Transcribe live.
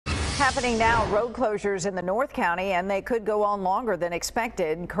Happening now, road closures in the North County, and they could go on longer than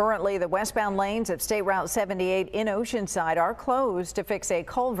expected. Currently, the westbound lanes of State Route 78 in Oceanside are closed to fix a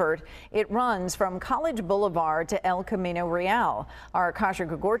culvert. It runs from College Boulevard to El Camino Real. Our Kasia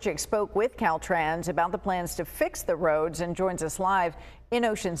Gregorczyk spoke with Caltrans about the plans to fix the roads and joins us live in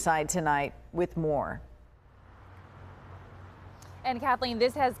Oceanside tonight with more. And Kathleen,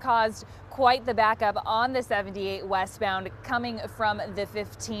 this has caused quite the backup on the 78 westbound coming from the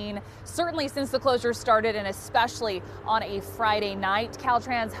 15. Certainly since the closure started, and especially on a Friday night.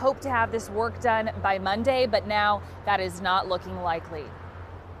 Caltrans hoped to have this work done by Monday, but now that is not looking likely.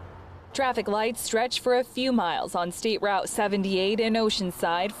 Traffic lights stretch for a few miles on State Route 78 in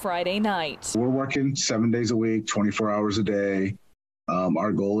Oceanside Friday night. We're working 7 days a week, 24 hours a day.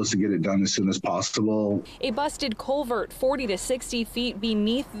 Our goal is to get it done as soon as possible. A busted culvert 40 to 60 feet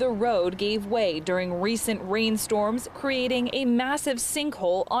beneath the road gave way during recent rainstorms, creating a massive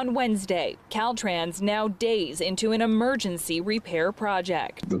sinkhole on Wednesday. Caltrans now days into an emergency repair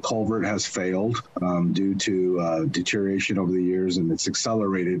project. The culvert has failed due to deterioration over the years, and it's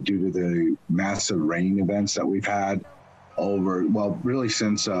accelerated due to the massive rain events that we've had really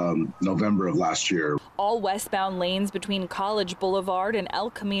since November of last year. All westbound lanes between College Boulevard and El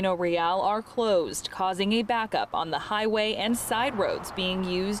Camino Real are closed, causing a backup on the highway and side roads being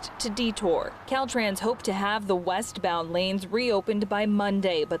used to detour. Caltrans hoped to have the westbound lanes reopened by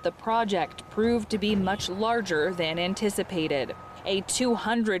Monday, but the project proved to be much larger than anticipated. A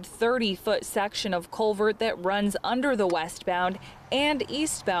 230-foot section of culvert that runs under the westbound and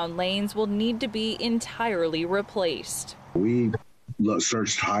eastbound lanes will need to be entirely replaced. We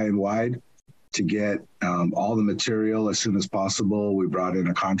searched high and wide to get all the material as soon as possible. We brought in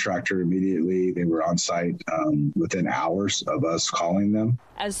a contractor immediately. They were on site within hours of us calling them.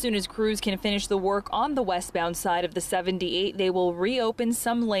 As soon as crews can finish the work on the westbound side of the 78, they will reopen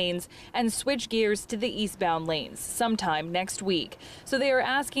some lanes and switch gears to the eastbound lanes sometime next week. So they are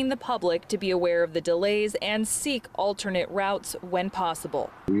asking the public to be aware of the delays and seek alternate routes when possible.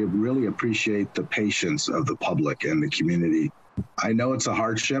 We really appreciate the patience of the public and the community. I know it's a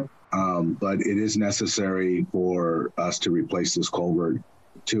hardship, but it is necessary for us to replace this culvert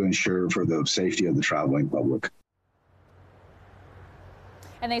to ensure for the safety of the traveling public.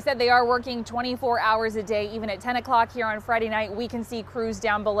 And they said they are working 24 hours a day. Even at 10 o'clock here on Friday night, we can see crews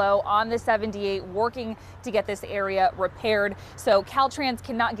down below on the 78 working to get this area repaired. So Caltrans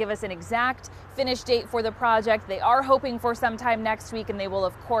cannot give us an exact finish date for the project. They are hoping for sometime next week, and they will,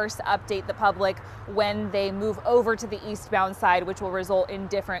 of course, update the public when they move over to the eastbound side, which will result in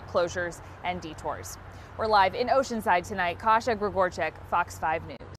different closures and detours. We're live in Oceanside tonight. Kasia Gregorczyk, Fox 5 News.